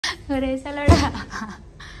ఒరే సలడా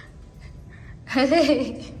అరే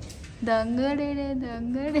దొంగడేడే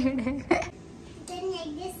దొంగడేడే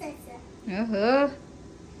ఓహో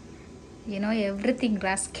you know everything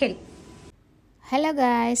rascal. Hello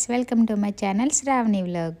guys, welcome to my channel Shravani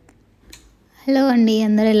vlog. Hello అండి,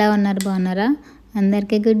 అందరూ ఎలా ఉన్నారు? బాగున్నారా?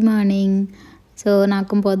 అందరికీ గుడ్ మార్నింగ్. సో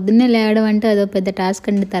నాకు పొద్దున్నే లేవడం అంటే అదో పెద్ద టాస్క్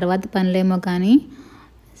అండి, తర్వాత పనులేమో కానీ.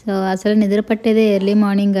 సో అసలు నిద్ర పట్టేదే ఎర్లీ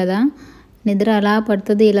మార్నింగ్ కదా, నిద్ర అలా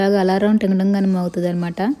పడుతుంది, ఇలాగ అలారం టింగడంగానే మోగుతుంది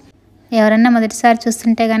అనమాట. ఎవరన్నా మొదటిసారి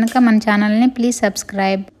చూస్తుంటే కనుక మన ఛానల్ని ప్లీజ్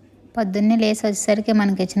సబ్స్క్రైబ్. పొద్దున్నే లేసి వచ్చేసరికి మన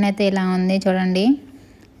కిచెన్ అయితే ఇలా ఉంది చూడండి.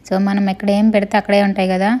 సో మనం ఎక్కడ ఏం పెడితే అక్కడే ఉంటాయి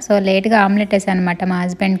కదా. సో లేట్గా ఆమ్లెట్ వేసాను అనమాట మా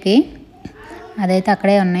హస్బెండ్కి, అదైతే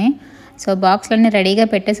అక్కడే ఉన్నాయి. సో బాక్స్లన్నీ రెడీగా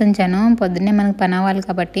పెట్టేసి ఉంచాను, పొద్దున్నే మనకు పని అవ్వాలి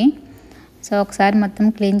కాబట్టి. సో ఒకసారి మొత్తం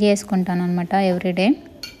క్లీన్ చేసుకుంటాను అనమాట ఎవ్రీడే.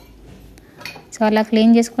 సో అలా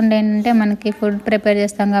క్లీన్ చేసుకుంటే ఏంటంటే మనకి ఫుడ్ ప్రిపేర్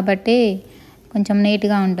చేస్తాం కాబట్టి కొంచెం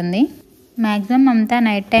నీట్గా ఉంటుంది. మ్యాక్సిమం అంతా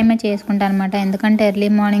నైట్ టైమే చేసుకుంటాను అనమాట, ఎందుకంటే ఎర్లీ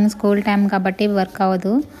మార్నింగ్ స్కూల్ టైం కాబట్టి వర్క్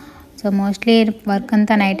అవ్వదు. సో మోస్ట్లీ వర్క్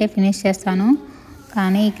అంతా నైటే ఫినిష్ చేస్తాను,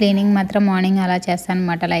 కానీ క్లీనింగ్ మాత్రం మార్నింగ్ అలా చేస్తాను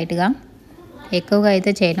అనమాట లైట్గా. ఎక్కువగా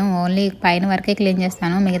అయితే చేయను, ఓన్లీ పైన వరకే క్లీన్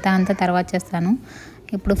చేస్తాను, మిగతా అంతా తర్వాత చేస్తాను.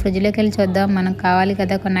 ఇప్పుడు ఫ్రిడ్జ్లోకి వెళ్ళి చూద్దాం, మనకు కావాలి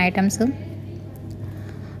కదా కొన్ని ఐటమ్స్.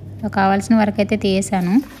 సో కావాల్సిన వరకు అయితే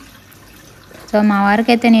తీసాను. సో మా వారికి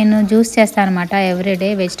అయితే నేను జ్యూస్ చేస్తాను అనమాట everyday,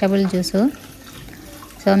 vegetable juice.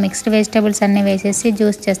 So mixed vegetables అన్నీ వేసేసి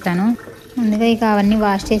జ్యూస్ చేస్తాను. ముందుగా ఇక అవన్నీ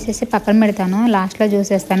వాష్ చేసేసి పక్కన పెడతాను, లాస్ట్లో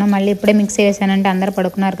జ్యూస్ వేస్తాను. మళ్ళీ ఇప్పుడే మిక్సీ వేసానంటే అందరు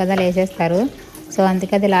పడుకున్నారు కదా, లేసేస్తారు. సో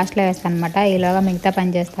అందుకే అది లాస్ట్లో వేస్తాను అనమాట, ఈలోగా మిగతా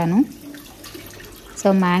పని చేస్తాను. సో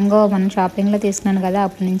మ్యాంగో మనం షాపింగ్లో తీసుకున్నాను కదా,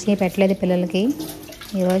 అప్పటి నుంచి పెట్టలేదు పిల్లలకి,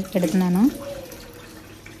 ఈరోజు పెడుతున్నాను.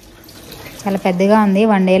 చాలా పెద్దగా ఉంది,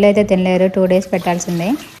 1 డేలో అయితే తినలేరు, 2 డేస్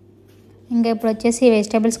పెట్టాల్సిందే. ఇంకా ఇప్పుడు వచ్చేసి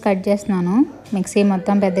వెజిటేబుల్స్ కట్ చేస్తున్నాను. మిక్సీ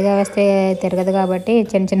మొత్తం పెద్దగా వేస్తే తిరగదు కాబట్టి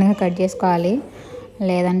చిన్న చిన్నగా కట్ చేసుకోవాలి,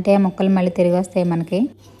 లేదంటే ముక్కలు మళ్ళీ తిరిగి వస్తాయి మనకి.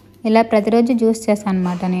 ఇలా ప్రతిరోజు జ్యూస్ చేస్తాను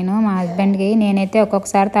అనమాట నేను మా హస్బెండ్కి. నేనైతే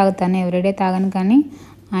ఒక్కొక్కసారి తాగుతాను, ఎవ్రీడే తాగను, కానీ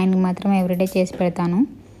ఆయనకి మాత్రం ఎవ్రీడే చేసి పెడతాను.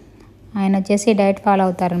 ఆయన వచ్చేసి డైట్ ఫాలో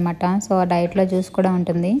అవుతారనమాట. సో ఆ డైట్లో జ్యూస్ కూడా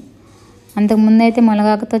ఉంటుంది. అంతకుముందు అయితే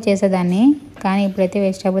మునగాకుతో చేసేదాన్ని, కానీ ఇప్పుడైతే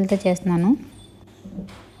వెజిటేబుల్తో చేస్తున్నాను.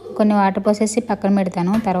 కొన్ని వాటర్ పోసేసి పక్కన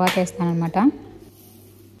పెడతాను, తర్వాత వేస్తాను అనమాట.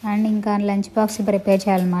 అండ్ ఇంకా లంచ్ బాక్స్ ప్రిపేర్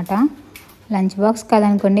చేయాలన్నమాట. లంచ్ బాక్స్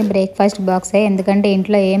కాదనుకోండి, బ్రేక్ఫాస్ట్ బాక్సే, ఎందుకంటే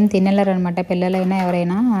ఇంట్లో ఏం తినలేరు అనమాట, పిల్లలైనా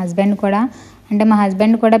ఎవరైనా. హస్బెండ్ కూడా, అంటే మా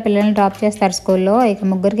హస్బెండ్ కూడా పిల్లల్ని డ్రాప్ చేస్తారు స్కూల్లో, ఇక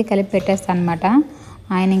ముగ్గురికి కలిపి పెట్టేస్తాను అనమాట.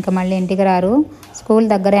 ఆయన ఇంకా మళ్ళీ ఇంటికి రారు, స్కూల్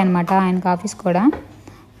దగ్గరే అనమాట ఆయనకు ఆఫీస్ కూడా.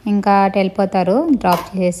 ఇంకా అటు వెళ్ళిపోతారు డ్రాప్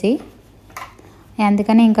చేసేసి,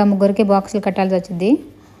 అందుకని ఇంకా ముగ్గురికి బాక్సులు కట్టాల్సి వచ్చింది.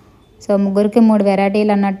 సో ముగ్గురికి 3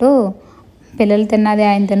 వెరైటీలు అన్నట్టు, పిల్లలు తిన్నది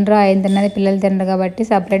ఆయన తినరు, ఆయన తిన్నది పిల్లలు తినరు కాబట్టి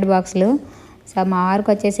సపరేట్ బాక్సులు. సో మా వారికి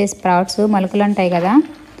వచ్చేసి స్ప్రౌట్స్ మొలకలు ఉంటాయి కదా,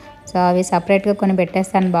 సో అవి సపరేట్గా కొన్ని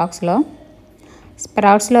పెట్టేస్తాను బాక్స్లో.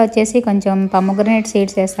 స్ప్రౌట్స్లో వచ్చేసి కొంచెం పొమోగ్రనేట్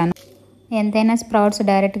సీడ్స్ వేస్తాను. ఎంతైనా స్ప్రౌట్స్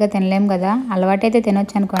డైరెక్ట్గా తినలేము కదా, అలవాటైతే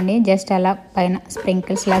తినొచ్చు అనుకోండి, జస్ట్ అలా పైన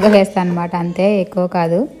స్ప్రింకిల్స్ లాగా వేస్తాను అనమాట, అంతే, ఎక్కువ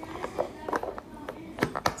కాదు.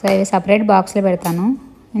 సో ఇవి సపరేట్ బాక్స్లో పెడతాను.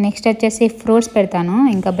 నెక్స్ట్ వచ్చేసి ఫ్రూట్స్ పెడతాను,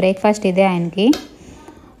 ఇంకా బ్రేక్ఫాస్ట్ ఇదే ఆయనకి.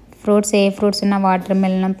 ఫ్రూట్స్ ఏ ఫ్రూట్స్ ఉన్నా, వాటర్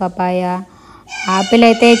మెలన్, పపాయ, యాపిల్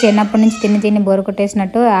అయితే చిన్నప్పటి నుంచి తిని బోరు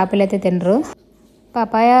కొట్టేసినట్టు యాపిల్ అయితే తినరు.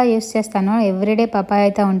 పపాయ యూస్ చేస్తాను, ఎవ్రీడే పపాయ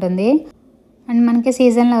అయితే ఉంటుంది. అండ్ మనకి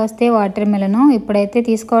సీజన్లో వస్తే వాటర్ మెలను, ఇప్పుడైతే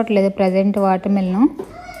తీసుకోవట్లేదు ప్రజెంట్ వాటర్ మెలను.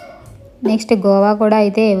 నెక్స్ట్ గోవా కూడా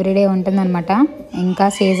అయితే ఎవ్రీడే ఉంటుందన్నమాట. ఇంకా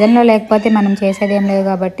సీజన్లో లేకపోతే మనం చేసేది ఏం లేదు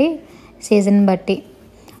కాబట్టి సీజన్ బట్టి,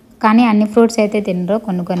 కానీ అన్ని ఫ్రూట్స్ అయితే తినరు,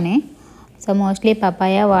 కొన్ని. So mostly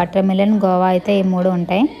papaya, water melon, Goa అయితే ఈ 3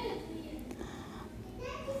 ఉంటాయి.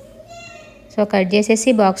 సో కట్ చేసేసి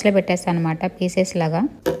బాక్స్లో పెట్టేస్తాను అనమాట పీసెస్ లాగా.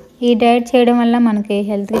 ఈ డైట్ చేయడం వల్ల మనకి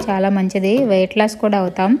హెల్త్కి చాలా మంచిది, వెయిట్ లాస్ కూడా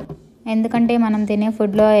అవుతాం. ఎందుకంటే మనం తినే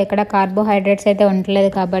ఫుడ్లో ఎక్కడ కార్బోహైడ్రేట్స్ అయితే ఉండలేదు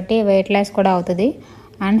కాబట్టి వెయిట్ లాస్ కూడా అవుతుంది,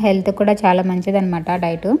 అండ్ హెల్త్ కూడా చాలా మంచిది అనమాట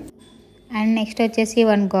డైట్. అండ్ నెక్స్ట్ వచ్చేసి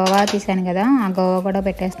 1 గోవా తీసాను కదా, ఆ గోవా కూడా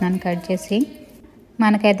పెట్టేస్తున్నాను కట్ చేసి.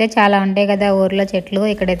 మనకైతే చాలా ఉంటాయి కదా ఊర్లో చెట్లు,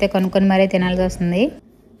 ఇక్కడైతే కొనుక్కొని మరీ తినాల్సి వస్తుంది.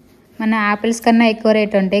 మన యాపిల్స్ కన్నా ఎక్కువ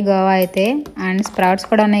రేట్ ఉంటాయి గోవా అయితే. అండ్ స్ప్రౌట్స్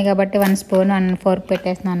కూడా ఉన్నాయి కాబట్టి 1 స్పూన్ 1 ఫోర్క్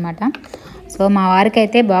పెట్టేస్తున్నాను అనమాట. సో మా వారికి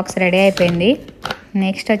అయితే బాక్స్ రెడీ అయిపోయింది.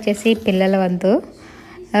 నెక్స్ట్ వచ్చేసి పిల్లల వంతు.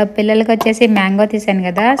 పిల్లలకి వచ్చేసి మ్యాంగో తీసాను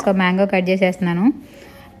కదా, సో మ్యాంగో కట్ చేసేస్తున్నాను.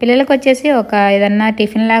 పిల్లలకు వచ్చేసి ఒక ఏదన్నా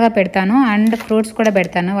టిఫిన్ లాగా పెడతాను, అండ్ ఫ్రూట్స్ కూడా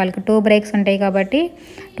పెడతాను. వాళ్ళకి 2 బ్రేక్స్ ఉంటాయి కాబట్టి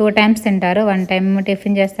 2 టైమ్స్ తింటారు, 1 టైం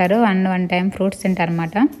టిఫిన్ చేస్తారు అండ్ 1 టైం ఫ్రూట్స్ తింటారు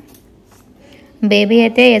అనమాట. బేబీ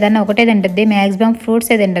అయితే ఏదన్నా ఒకటే తింటుంది, మ్యాక్సిమం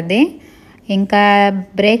ఫ్రూట్సే తింటుంది. ఇంకా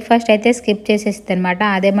బ్రేక్ఫాస్ట్ అయితే స్కిప్ చేసేస్తుంది అనమాట.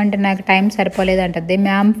 అదేమంటే నాకు టైం సరిపోలేదు అంటుంది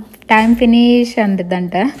మ్యామ్, టైం ఫినిష్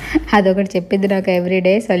అంటుందంట. అదొకటి చెప్పిద్ది నాకు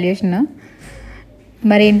ఎవ్రీడే సొల్యూషను.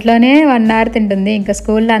 మరి ఇంట్లోనే 1 అవర్ తింటుంది, ఇంకా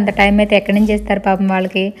స్కూల్లో అంత టైం అయితే ఎక్కడి నుంచి ఇస్తారు పాపం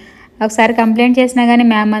వాళ్ళకి. ఒకసారి కంప్లైంట్ చేసినా కానీ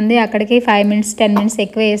మ్యామ్ అంది అక్కడికి 5 మినిట్స్ 10 మినిట్స్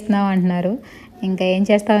ఎక్కువ వేస్తున్నావు అంటున్నారు. ఇంకా ఏం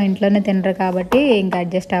చేస్తాం, ఇంట్లోనే తినరు కాబట్టి ఇంకా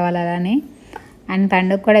అడ్జస్ట్ అవ్వాలి అలానే. అండ్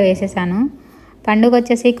పండుగ కూడా వేసేసాను. పండుగ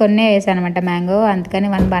వచ్చేసి కొన్నే వేసాను అనమాట మ్యాంగో, అందుకని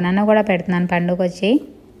 1 బనానా కూడా పెడుతున్నాను పండుగ వచ్చి.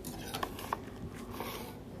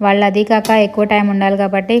 వాళ్ళు అది కాక ఎక్కువ టైం ఉండాలి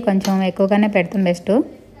కాబట్టి కొంచెం ఎక్కువగానే పెడతాం, బెస్ట్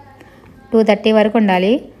 2:30 వరకు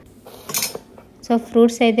ఉండాలి. సో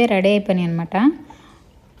ఫ్రూట్స్ అయితే రెడీ అయిపోయినాయి అనమాట.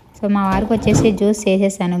 సో మా వారికి వచ్చేసి జ్యూస్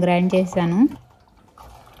చేసేసాను, గ్రైండ్ చేసేసాను.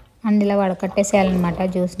 అండ్ ఇలా వడకట్టేసేయాలన్నమాట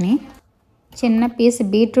జ్యూస్ని. చిన్న పీస్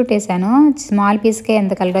బీట్రూట్ వేసాను, స్మాల్ పీస్కే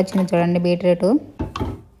ఎంత కలర్ వచ్చిందో చూడండి బీట్రూట్.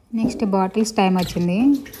 నెక్స్ట్ బాటిల్స్ టైం వచ్చింది.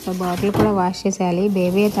 సో బాటిల్ కూడా వాష్ చేసేయాలి.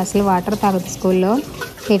 బేబీ అయితే అసలు వాటర్ తాగదు, స్కూల్లో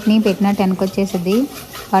పెట్టినట్టు వెనకొచ్చేసింది.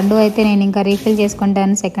 పండు అయితే నేను ఇంకా రీఫిల్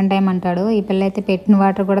చేసుకుంటాను సెకండ్ టైం అంటాడు. ఈ పిల్ల అయితే పెట్టిన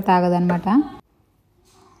వాటర్ కూడా తాగదనమాట.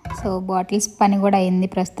 సో బాటిల్స్ పని కూడా అయింది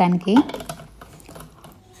ప్రస్తుతానికి.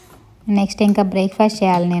 నెక్స్ట్ ఇంకా బ్రేక్ఫాస్ట్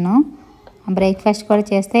చేయాలి నేను. బ్రేక్ఫాస్ట్ కూడా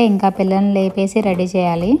చేస్తే ఇంకా పిల్లల్ని లేపేసి రెడీ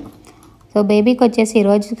చేయాలి. సో బేబీకి వచ్చేసి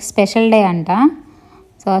ఈరోజు స్పెషల్ డే అంట.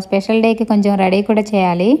 సో ఆ స్పెషల్ డేకి కొంచెం రెడీ కూడా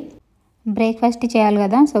చేయాలి, బ్రేక్ఫాస్ట్ చేయాలి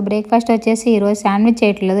కదా. సో బ్రేక్ఫాస్ట్ వచ్చేసి ఈరోజు శాండ్విచ్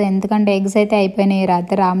చేయట్లేదు, ఎందుకంటే ఎగ్స్ అయితే అయిపోయినాయి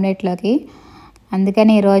రాత్రి ఆమ్లెట్లోకి.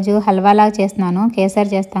 అందుకని ఈరోజు హల్వాలాగా చేస్తున్నాను. కేసరి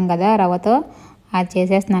చేస్తాం కదా రవ్వతో, అది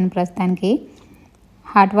చేసేస్తున్నాను ప్రస్తుతానికి.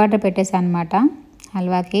 హాట్ వాటర్ పెట్టేసాను అనమాట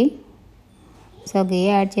హల్వాకి. సో గీ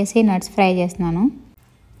యాడ్ చేసి నట్స్ ఫ్రై చేస్తున్నాను.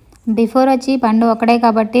 బిఫోర్ వచ్చి పండు ఒక్కడే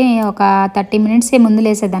కాబట్టి ఒక 30 మినిట్స్ ముందు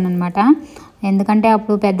లేసేదాన్ని అనమాట. ఎందుకంటే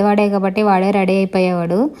అప్పుడు పెద్దవాడే కాబట్టి వాడే రెడీ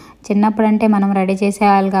అయిపోయేవాడు. చిన్నప్పుడు అంటే మనం రెడీ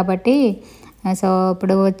చేసేవాళ్ళు కాబట్టి, సో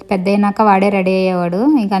ఇప్పుడు పెద్ద అయినాక వాడే రెడీ అయ్యేవాడు.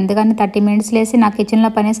 ఇంక అందుకని 30 మినిట్స్ లేసి నా కిచెన్లో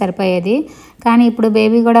పనే సరిపోయేది. కానీ ఇప్పుడు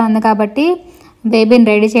బేబీ కూడా ఉంది కాబట్టి బేబీని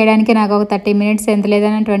రెడీ చేయడానికి నాకు ఒక 30 మినిట్స్, ఎంత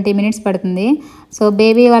లేదని 20 మినిట్స్ పడుతుంది. సో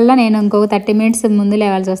బేబీ వల్ల నేను ఇంకొక 30 మినిట్స్ ముందు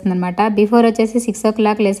లేవాల్సి వస్తుంది అనమాట. బిఫోర్ వచ్చేసి 6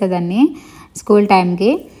 o'clock లేసేదాన్ని స్కూల్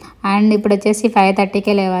టైంకి, అండ్ ఇప్పుడు వచ్చేసి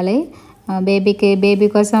 5:30కే లేవాలి. బేబీ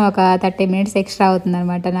కోసం ఒక 30 మినిట్స్ ఎక్స్ట్రా అవుతుంది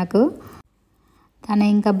అనమాట నాకు. తను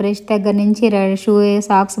ఇంకా బ్రష్ దగ్గర నుంచి షూ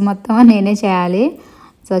సాక్స్ మొత్తం నేనే చేయాలి.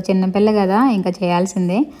 సో చిన్నపిల్ల కదా ఇంకా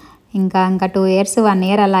చేయాల్సిందే. ఇంకా 2 years 1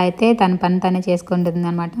 year అలా అయితే తన పని తనే చేసుకుంటుంది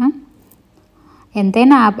అనమాట.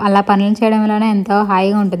 ఎంతైనా అలా పనులు చేయడంలోనే ఎంతో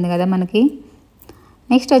హాయిగా ఉంటుంది కదా మనకి.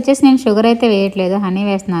 నెక్స్ట్ వచ్చేసి నేను షుగర్ అయితే వేయట్లేదు, హనీ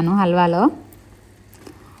వేస్తున్నాను హల్వాలో.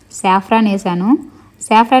 సాఫ్రాన్ వేసాను.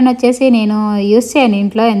 సాఫ్రాన్ వచ్చేసి నేను యూస్ చేయను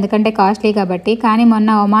ఇంట్లో, ఎందుకంటే కాస్ట్లీ కాబట్టి. కానీ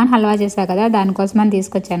మొన్న ఒమాన్ హల్వా చేశా కదా, దానికోసమని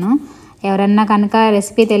తీసుకొచ్చాను. ఎవరన్నా కనుక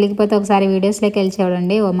రెసిపీ తెలియకపోతే ఒకసారి వీడియోస్లోకి వెళ్ళి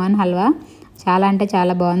చూడండి. ఒమాన్ హల్వా చాలా అంటే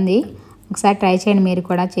చాలా బాగుంది, ఒకసారి ట్రై చేయండి మీరు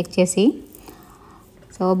కూడా చెక్ చేసి.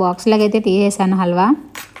 సో బాక్స్లోకి అయితే తీసేసాను హల్వా,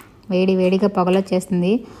 వేడిగా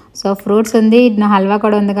పొగలొచ్చేస్తుంది. సో ఫ్రూట్స్ ఉంది, నా హల్వా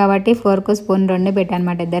కూడా ఉంది కాబట్టి ఫోర్క్ స్పూన్ 2 పెట్టాను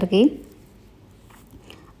అనమాట ఇద్దరికి.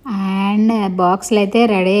 అండ్ బాక్స్లు అయితే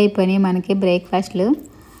రెడీ అయిపోయినాయి మనకి బ్రేక్ఫాస్ట్లు.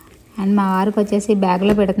 అండ్ మా వారికి వచ్చేసి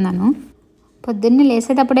బ్యాగ్లో పెడుతున్నాను. పొద్దున్నే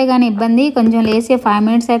లేసేటప్పుడే కానీ ఇబ్బంది, కొంచెం లేసి 5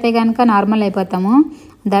 మినిట్స్ అయితే కనుక నార్మల్ అయిపోతాము.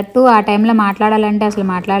 దట్టు ఆ టైంలో మాట్లాడాలంటే అసలు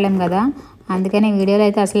మాట్లాడలేము కదా. అందుకని వీడియోలో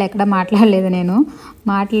అయితే అసలు ఎక్కడ మాట్లాడలేదు నేను,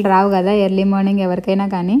 మాటలు రావు కదా ఎర్లీ మార్నింగ్ ఎవరికైనా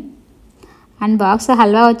కానీ. అండ్ బాక్స్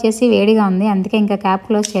హల్వా వచ్చేసి వేడిగా ఉంది, అందుకే ఇంకా క్యాప్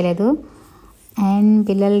క్లోజ్ చేయలేదు. అండ్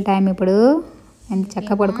పిల్లల టైం ఇప్పుడు ఎంత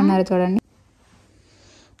చక్కగా పడుకున్నారో చూడండి.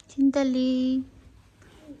 చింతల్లి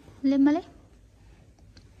లేమ్మలే,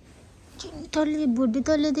 చింతల్లి బుడ్డి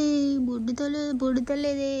తల్లిది, బుడ్డి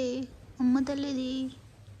తల్లిది, అమ్మ తల్లిది,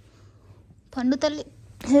 పండు తల్లి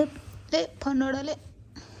లే పండుడలే.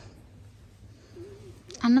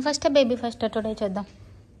 అన్న ఫస్టా బేబీ ఫస్టా టుడే చూద్దాం.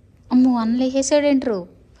 అమ్మో అన్న లేసేసాడేంట్రు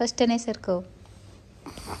ఫస్ట్ అనేసరికి.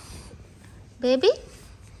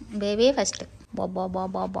 Baby first. బాబా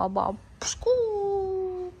బాబా బాబా పుష్కు,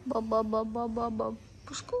 బాబా బాబా బాబా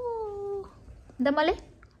పుష్కు. దమ్మలే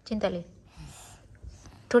చింతలే,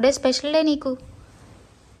 టుడే స్పెషల్ డే నీకు.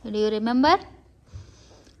 Do you remember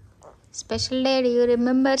special day? Do you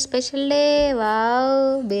remember special day? Wow,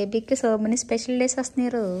 బేబీకి సో మెనీ స్పెషల్ డేస్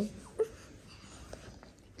వస్తున్నారు.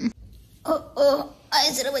 ఓ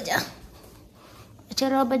ఐసరా బజా,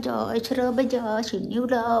 ఇచ్చరా బజా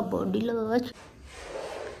చిన్నీలా బాడీలో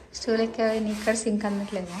స్టూల్ ఎక్కి ఇక్కడ సింక్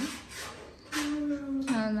అందట్లేదా?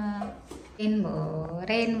 అవునా,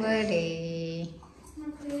 రెయిన్బో డే.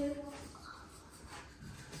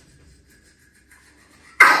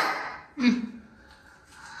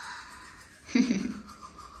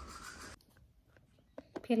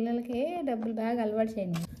 పిల్లలకి డబ్బులు బాగా అలవాటు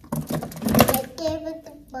చేయండి.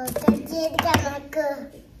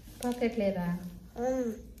 పాకెట్ లేదా?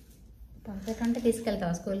 పాకెట్ అంటే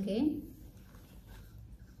తీసుకెళ్తావా స్కూల్కి?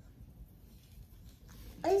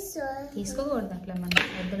 తీసుకోకూడదు అట్లా, మనం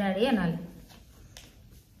వద్దు డాడీ అనాలి.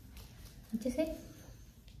 వచ్చేసి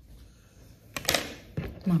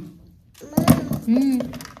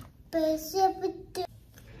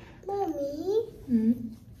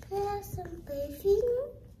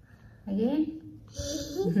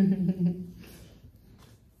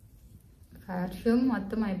పర్ఫ్యూమ్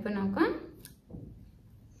మొత్తం అయిపోయినాక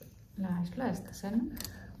లాస్ట్లో వేస్తా sir.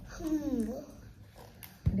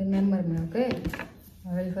 Remember me, okay?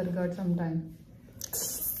 I will forget sometime.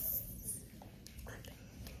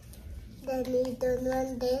 Then you don't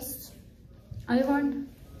want this? I want.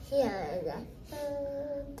 Here.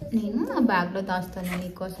 నేను ఆ బ్యాగ్లో దాస్తాను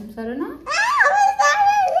నీకోసం, సరేనా?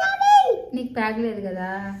 నీకు బ్యాగ్ లేదు కదా,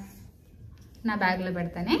 నా బ్యాగ్లో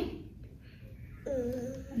పెడతానే.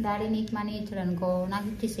 డాడీ నీకు మనీ ఇచ్చాడు అనుకో, నాకు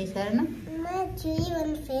ఇచ్చేసే, సరేనా?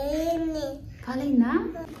 కాలేదా?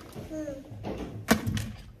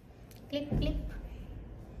 Clip clip.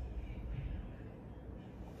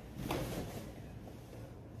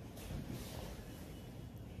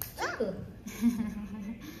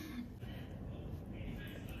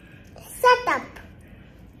 Shut up.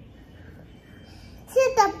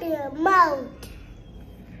 Shut up your mouth.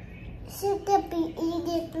 Shut up your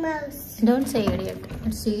idiot mouth. Don't say idiot.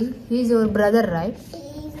 See, he's your brother, right?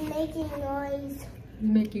 He's making noise.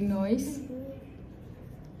 Making noise.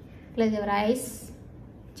 Close your eyes.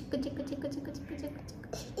 Chicka chicka chicka chicka chicka chicka chicka.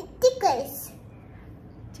 It tickles.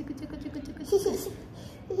 Chicka chicka chicka chicka chicka.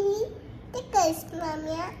 Tickles,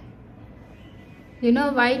 Mommy. You know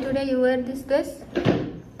why today you wear this dress?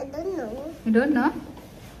 I don't know. You don't know?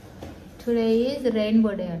 Today is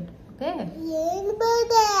Rainbow Day, okay? Rainbow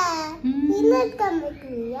Day. You're not coming with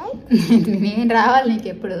me, right? నేను రావాలి నీకు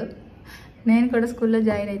ఎప్పుడు. నేను కూడా స్కూల్లో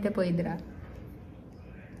join అయితే పోయిద్దిరా.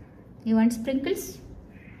 You want sprinkles?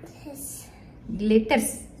 Yes. Glitters.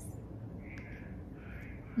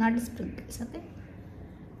 Not sprinkles, okay?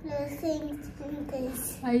 You're saying sprinkles.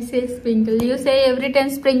 I say sprinkle. You say every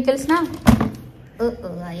time sprinkles now? Oh,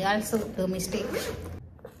 I also do mistake.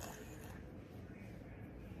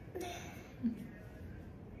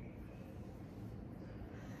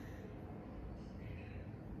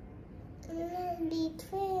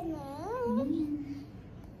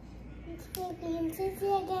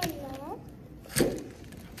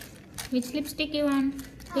 Which lipstick you want?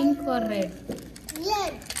 Pink or red?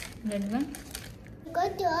 Red. Red one? Go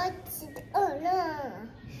to it. Oh no.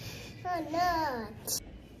 Oh no.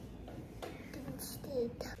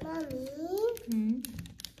 Mommy,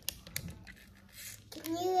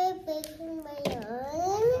 can you bake my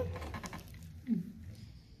own?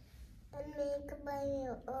 And make by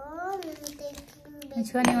your own and taking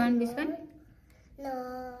Which one you want? This one? No.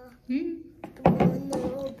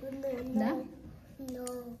 No. No.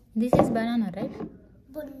 This is banana, right?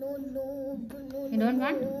 Banana. You don't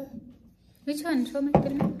want? Which one? Show me.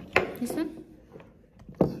 Tell me. This one?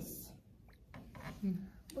 Yes.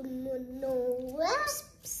 Banana.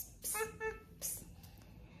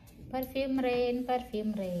 Perfume rain,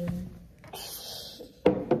 perfume rain.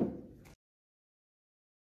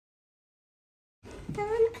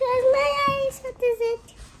 Don't close my eyes. What is it?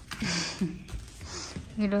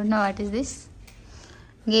 You don't know what is this?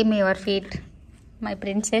 Give me your feet, my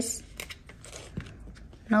princess.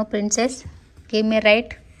 No princess. Give me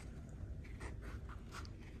right.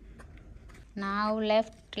 Now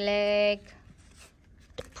left leg.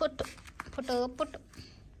 Put.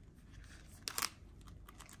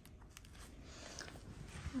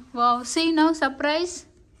 Wow, see now, surprise.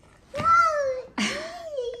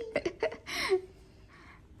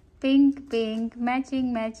 Pink, matching.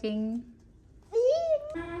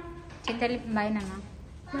 Chintali, bye Nana.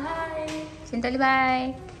 Bye. Chintali, bye.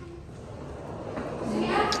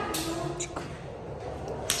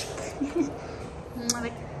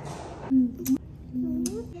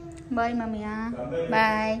 Bye, Mamiya.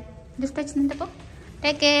 Bye. Just touch Nantako.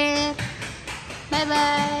 Take care. Bye.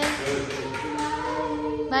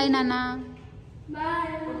 Bye, Nana.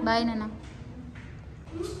 Bye, Nana.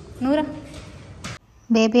 Noora.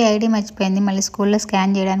 Baby ID మర్చిపోయింది, మళ్ళీ స్కూల్లో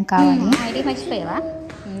scan చేయడానికి కావాలి. ID మర్చిపోయావా?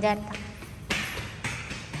 జాగ్రత్త.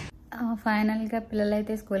 ఫైనల్గా పిల్లలు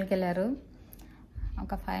అయితే స్కూల్కి వెళ్ళారు.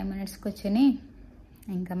 ఒక 5 minutes కూర్చొని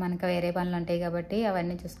ఇంకా మనకు వేరే పనులు ఉంటాయి కాబట్టి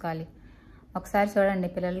అవన్నీ చూసుకోవాలి. ఒకసారి చూడండి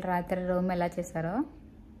పిల్లలు రాత్రి రూమ్ ఎలా చేశారో.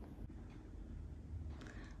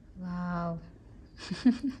 వావ్,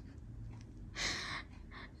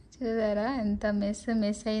 చూసారా ఎంత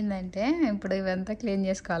మెస్ అయిందంటే ఇప్పుడు ఇవంతా క్లీన్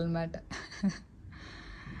చేసుకోవాలన్నమాట.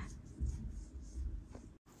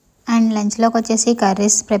 అండ్ లంచ్లోకి వచ్చేసి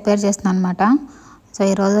కర్రీస్ ప్రిపేర్ చేస్తున్నాను అనమాట. సో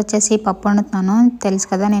ఈరోజు వచ్చేసి పప్పు వండుతున్నాను. తెలుసు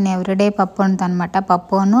కదా, నేను ఎవ్రీడే పప్పు వండుతాను అనమాట.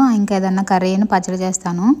 పప్పును ఇంకా ఏదన్నా కర్రీని పచ్చడి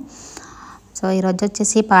చేస్తాను. సో ఈరోజు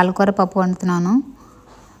వచ్చేసి పాలకూర పప్పు వండుతున్నాను.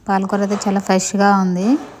 పాలకూర అయితే చాలా ఫ్రెష్గా ఉంది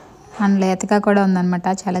అండ్ లేతగా కూడా ఉందన్నమాట.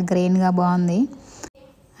 చాలా గ్రీన్గా బాగుంది.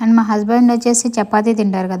 అండ్ మా హస్బెండ్ వచ్చేసి చపాతీ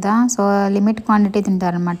తింటారు కదా, సో లిమిట్ క్వాంటిటీ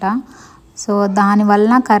తింటారనమాట. సో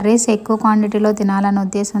దానివల్ల కర్రీస్ ఎక్కువ క్వాంటిటీలో తినాలనే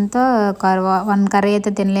ఉద్దేశంతో 1 కర్రీ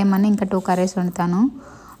అయితే తినలేమని ఇంకా 2 కర్రీస్ వండుతాను.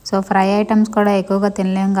 సో ఫ్రై ఐటమ్స్ కూడా ఎక్కువగా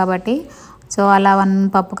తినలేము కాబట్టి సో అలా 1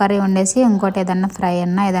 పప్పు కర్రీ వండేసి ఇంకోటి ఏదన్నా ఫ్రై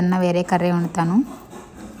అన్నా ఏదన్నా వేరే కర్రీ వండుతాను.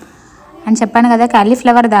 అని చెప్పాను కదా,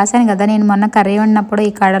 కాలీఫ్లవర్ దాసాను కదా నేను మొన్న కర్రీ వండినప్పుడు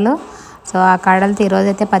ఈ కాడలు. సో ఆ కాడలతో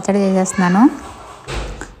ఈరోజైతే పచ్చడి చేసేస్తున్నాను.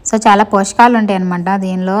 సో చాలా పోషకాలు ఉంటాయి అన్నమాట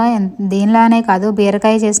దీనిలోనే కాదు,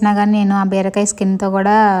 బీరకాయ చేసినా కానీ నేను ఆ బీరకాయ స్కిన్తో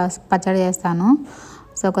కూడా పచ్చడి చేస్తాను.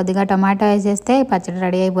 సో కొద్దిగా టమాటో వేసేస్తే పచ్చడి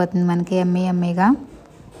రెడీ అయిపోతుంది మనకి ఎమ్మీగా.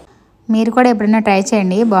 మీరు కూడా ఎప్పుడైనా ట్రై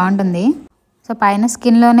చేయండి, బాగుంటుంది. సో పైన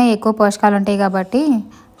స్కిన్లోనే ఎక్కువ పోషకాలు ఉంటాయి కాబట్టి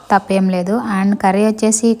తప్పేం లేదు. అండ్ కర్రీ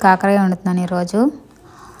వచ్చేసి కాకరకాయ వండుతున్నాను ఈరోజు.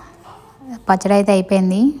 పచ్చడి అయితే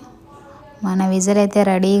అయిపోయింది. మన విజిల్ అయితే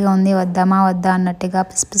రెడీగా ఉంది, వద్దామా వద్దా అన్నట్టుగా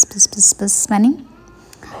పిస్ పిస్ పిస్ పిస్ పిస్ అని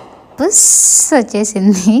పుస్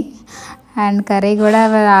వచ్చేసింది. అండ్ కర్రీ కూడా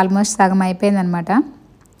ఆల్మోస్ట్ సగం అయిపోయింది అనమాట.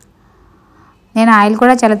 నేను ఆయిల్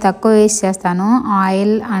కూడా చాలా తక్కువ యూస్ చేస్తాను.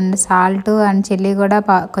 Oil and salt and chilli కూడా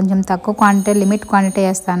కొంచెం తక్కువ క్వాంటిటీ, లిమిట్ క్వాంటిటీ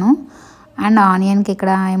వేస్తాను. అండ్ ఆనియన్కి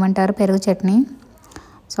ఇక్కడ ఏమంటారు పెరుగు చట్నీ.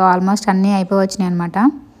 సో ఆల్మోస్ట్ అన్నీ అయిపోవచ్చినాయి అనమాట.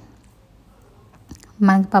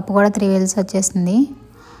 మనకి పప్పు కూడా 3 విజిల్స్ వచ్చేసింది.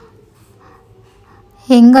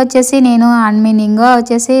 హింగ్ వచ్చేసి నేను హింగ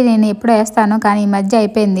వచ్చేసి నేను ఎప్పుడు వేస్తాను కానీ ఈ మధ్య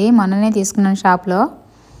అయిపోయింది, మొన్ననే తీసుకున్నాను షాప్లో.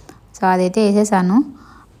 సో అదైతే వేసేసాను.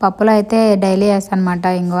 పప్పులో అయితే డైలీ వేస్తాను అనమాట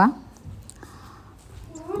ఇంగువ.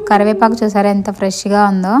 కరివేపాకు చూసారా ఎంత ఫ్రెష్గా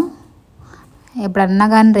ఉందో, ఎప్పుడన్నా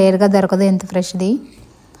కానీ రేర్గా దొరకదు ఎంత ఫ్రెష్ది.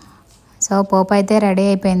 సో పోపు అయితే రెడీ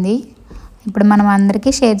అయిపోయింది. ఇప్పుడు మనం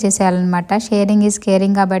అందరికీ షేర్ చేసేయాలన్నమాట. షేరింగ్ ఈజ్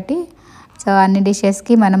కేరింగ్ కాబట్టి సో అన్ని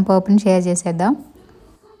డిషెస్కి మనం పోపుని షేర్ చేసేద్దాం.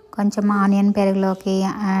 కొంచెం ఆనియన్ పెరుగులోకి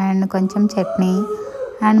అండ్ కొంచెం చట్నీ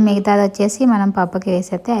అండ్ మిగతాది వచ్చేసి మనం పప్పుకి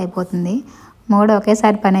వేసేస్తే అయిపోతుంది. 3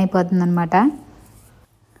 ఒకేసారి పని అయిపోతుంది అనమాట.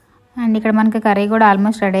 అండ్ ఇక్కడ మనకి కర్రీ కూడా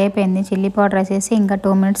ఆల్మోస్ట్ రెడీ అయిపోయింది. చిల్లీ పౌడర్ వేసేసి ఇంకా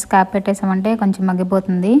 2 మినిట్స్ క్యాప్ పెట్టేసామంటే కొంచెం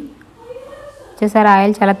మగ్గిపోతుంది. చూసారా,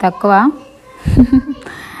 ఆయిల్ చాలా తక్కువ.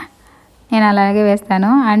 నేను అలాగే వేస్తాను.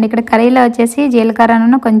 అండ్ ఇక్కడ కర్రీలో వచ్చేసి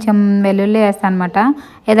జీలకర్రను కొంచెం వెల్లుల్లి వేస్తాను అనమాట.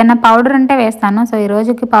 ఏదైనా పౌడర్ ఉంటే వేస్తాను. సో ఈ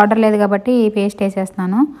రోజుకి పౌడర్ లేదు కాబట్టి ఈ పేస్ట్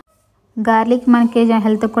వేసేస్తాను. గార్లిక్ మనకి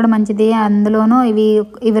హెల్త్కి కూడా మంచిది. అందులోనూ ఇవి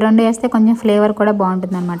 2 వేస్తే కొంచెం ఫ్లేవర్ కూడా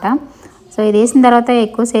బాగుంటుంది అనమాట. సో ఇది వేసిన తర్వాత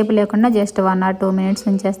ఎక్కువసేపు లేకుండా జస్ట్ 1 or 2 మినిట్స్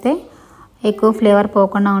ఉంచేస్తే ఎక్కువ ఫ్లేవర్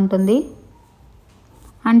పోకుండా ఉంటుంది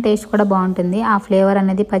అండ్ టేస్ట్ కూడా బాగుంటుంది. ఆ ఫ్లేవర్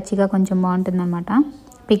అనేది పచ్చిగా కొంచెం బాగుంటుంది అనమాట,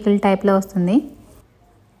 పికిల్ టైప్లో వస్తుంది.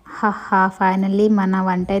 ఫైనల్లీ మన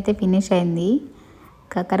వంట అయితే ఫినిష్ అయింది.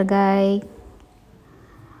 కాకరకాయ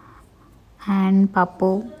అండ్ పప్పు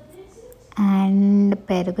అండ్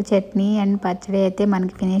పెరుగు చట్నీ అండ్ పచ్చడి అయితే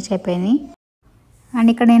మనకి ఫినిష్ అయిపోయినాయి. అండ్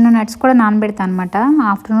ఇక్కడ నేను నట్స్ కూడా నానబెడతాను అనమాట.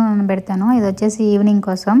 ఆఫ్టర్నూన్ నానబెడతాను. ఇది వచ్చేసి ఈవినింగ్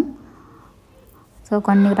కోసం. సో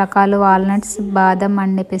కొన్ని రకాలు వాల్నట్స్, బాదం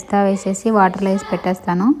అండ్ పిస్తా వేసేసి వాటర్లో వేసి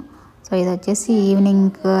పెట్టేస్తాను. సో ఇది వచ్చేసి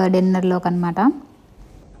ఈవినింగ్ డిన్నర్లోకి అనమాట.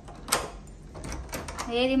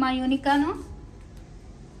 ఏది మా unicorn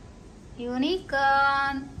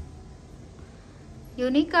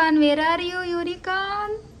where are you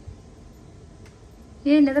unicorn?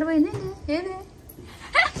 ఏ నిద్రపోయింది ఏదే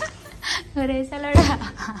రేసలాడా?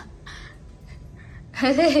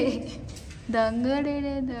 అరే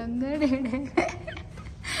దొంగడేడే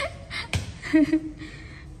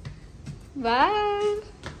వా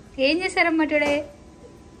ఏం చేశారమ్మా టుడే?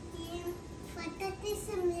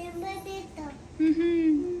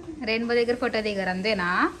 రెయిన్బో దగ్గర ఫోటో దిగారు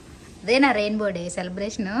అదేనా రెయిన్బో డే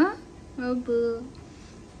సెలబ్రేషన్? అబ్బో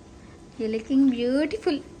యు లుకింగ్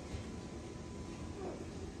బ్యూటిఫుల్.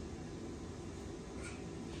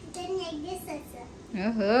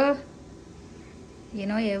 ఓహో, you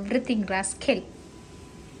know everything rascal.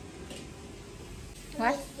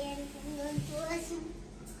 What?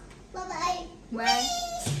 Bye.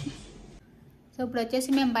 So ఇప్పుడు వచ్చేసి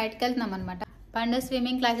మేము బయటకు వెళ్తున్నాం అనమాట. పండు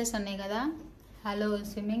స్విమ్మింగ్ క్లాసెస్ ఉన్నాయి కదా. హలో,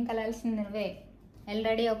 స్విమ్మింగ్కి వెళ్ళాల్సింది నువ్వే, వెళ్ళి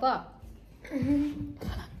రెడీ అవ్వకో.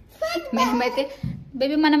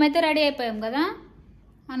 మనమైతే రెడీ అయిపోయాం కదా,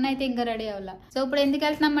 అన్న అయితే ఇంకా రెడీ అవ్వాల. సో ఇప్పుడు ఎందుకు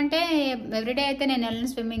వెళ్తున్నామంటే ఎవ్రీడే అయితే నేను వెళ్ళను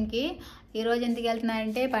స్విమ్మింగ్కి. ఈరోజు ఎందుకు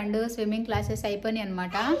వెళ్తున్నానంటే పండు స్విమ్మింగ్ క్లాసెస్ అయిపోయినాయి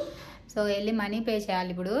అనమాట. సో వెళ్ళి మనీ పే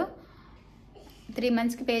చేయాలి. ఇప్పుడు 3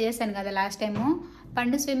 monthsకి పే చేశాను కదా లాస్ట్ టైము.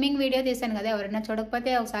 పండు స్విమ్మింగ్ వీడియో తీశాను కదా, ఎవరైనా చూడకపోతే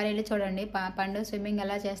ఒకసారి వెళ్ళి చూడండి పండు స్విమ్మింగ్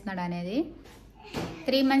ఎలా చేస్తున్నాడు అనేది.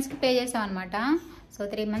 3 మంత్స్కి పే చేసాం అనమాట. సో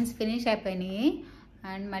 3 మంత్స్ ఫినిష్ అయిపోయినాయి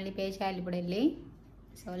అండ్ మళ్ళీ పే చేయాలి ఇప్పుడు వెళ్ళి.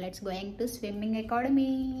 So let's going to swimming academy.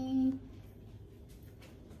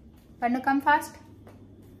 పండు కమ్ ఫాస్ట్.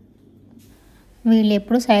 వీళ్ళు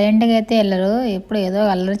ఎప్పుడు సైలెంట్గా అయితే వెళ్ళరు, ఎప్పుడు ఏదో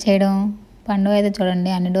అల్లరి చేయడం. పండు అయితే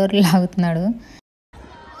చూడండి అన్ని డోర్లు లాగుతున్నాడు.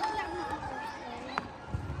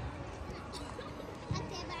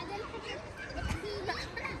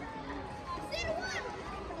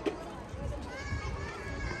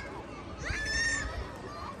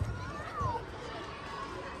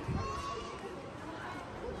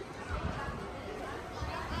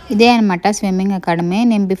 ఇదే అనమాట స్విమ్మింగ్ అకాడమీ.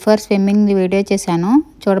 నేను బిఫోర్ స్విమ్మింగ్ వీడియో చేశాను,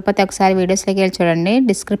 చూడకపోతే ఒకసారి వీడియోస్లోకి వెళ్ళి చూడండి,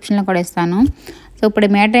 డిస్క్రిప్షన్లో కూడా ఇస్తాను. సో ఇప్పుడు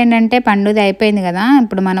మ్యాటర్ ఏంటంటే పండుది అయిపోయింది కదా,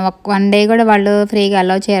 ఇప్పుడు మనం 1 డే కూడా వాళ్ళు ఫ్రీగా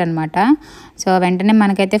అలౌ చేయరనమాట. సో వెంటనే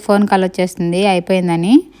మనకైతే ఫోన్ కాల్ వచ్చేస్తుంది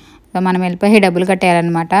అయిపోయిందని. సో మనం వెళ్ళిపోయి డబ్బులు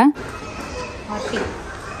కట్టేయాలన్నమాట.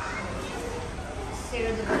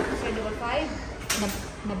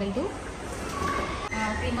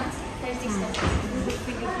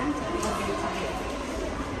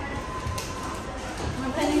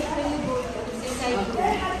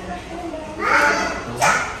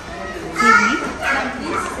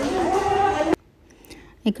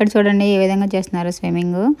 ఇక్కడ చూడండి ఏ విధంగా చేస్తున్నారు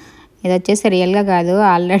స్విమ్మింగ్. ఇది వచ్చేసి రియల్గా కాదు,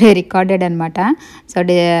 ఆల్రెడీ రికార్డెడ్ అనమాట. సో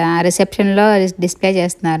రిసెప్షన్లో డిస్ప్లే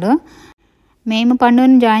చేస్తున్నారు. మేము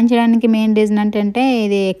పండుని జాయిన్ చేయడానికి మెయిన్ రీజన్ ఏంటంటే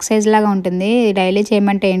ఇది ఎక్సర్సైజ్ లాగా ఉంటుంది, డైలీ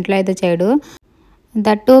చేయమంటే ఇంట్లో అయితే చేయడు.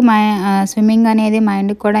 దట్టు స్విమ్మింగ్ అనేది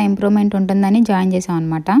మైండ్కి కూడా ఇంప్రూవ్మెంట్ ఉంటుందని జాయిన్ చేసాం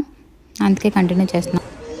అనమాట. అందుకే కంటిన్యూ చేస్తున్నాం.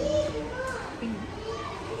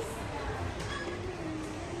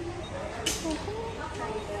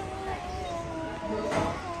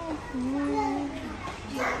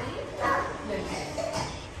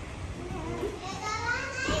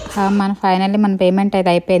 ఫైనల్లీ మన పేమెంట్ అయితే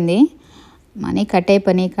అయిపోయింది, మనీ కట్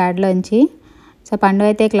అయిపోయినాయి కార్డులోంచి. సో పండు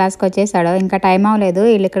అయితే క్లాస్కి వచ్చేసాడు, ఇంకా టైం అవ్వలేదు,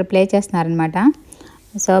 వీళ్ళు ఇక్కడ ప్లే చేస్తున్నారనమాట.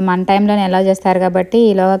 సో మన టైంలోనే ఎలా చేస్తారు కాబట్టి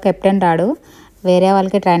ఈలోగా కెప్టెన్ రాడు, వేరే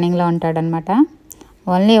వాళ్ళకి ట్రైనింగ్లో ఉంటాడనమాట.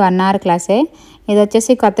 ఓన్లీ 1 hour క్లాసే. ఇది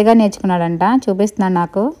వచ్చేసి కొత్తగా నేర్చుకున్నాడంట, చూపిస్తున్నాడు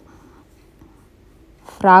నాకు,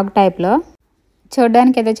 ఫ్రాగ్ టైప్లో.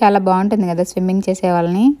 చూడడానికి అయితే చాలా బాగుంటుంది కదా స్విమ్మింగ్ చేసే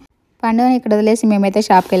వాళ్ళని. పండుని ఇక్కడ వదిలేసి మేమైతే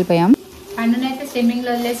షాప్కి వెళ్ళిపోయాం. పండుని అయితే స్విమ్మింగ్లో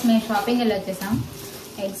వదిలేసి మేము షాపింగ్ వెళ్ళి వచ్చేసాం.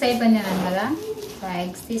 ఎగ్స్ అయిపోయింది కదా, సో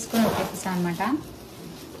ఎగ్స్ తీసుకొని వచ్చేసాం అనమాట.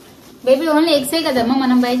 బేబీ ఓన్లీ ఎగ్సే కదమ్మా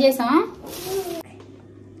మనం బై చేసాం.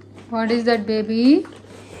 What is that baby?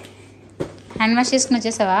 Hand wash చేసుకుని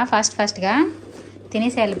వచ్చేసావా ఫాస్ట్గా?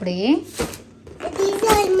 తినేసేయాలి ఇప్పుడు.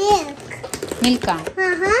 Milkha?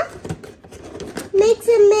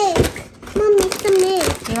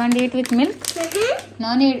 You want to eat with milk? No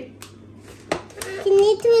need. Can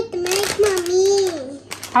eat with milk, mommy.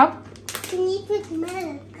 How? Can eat with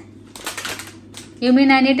milk. You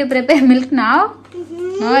mean I need to prepare milk now?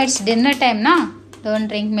 No, it's dinner time, no? Don't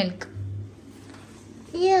drink milk.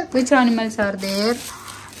 Look. Which animals are there?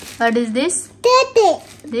 What is this? Teddy.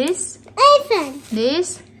 This? Elephant. This?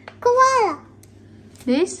 Koala.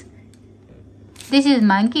 This? This is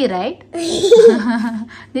monkey, right?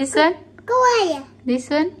 This one? Koala. This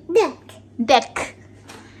one? Duck. Duck.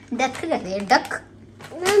 Duck, duck.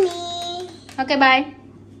 Mommy. Okay, bye.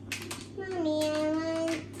 Mommy, I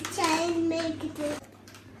want to try and make it.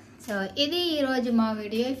 So, ఇది ఈ రోజు మా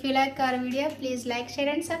video. If you like our video, please like, share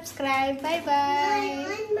and subscribe. Bye bye.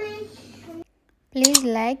 Please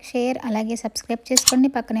like, share అలాగే subscribe చేసుకోండి.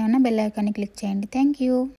 పక్కనే ఉన్న bell ఐకాన్ని click చేయండి. Thank you.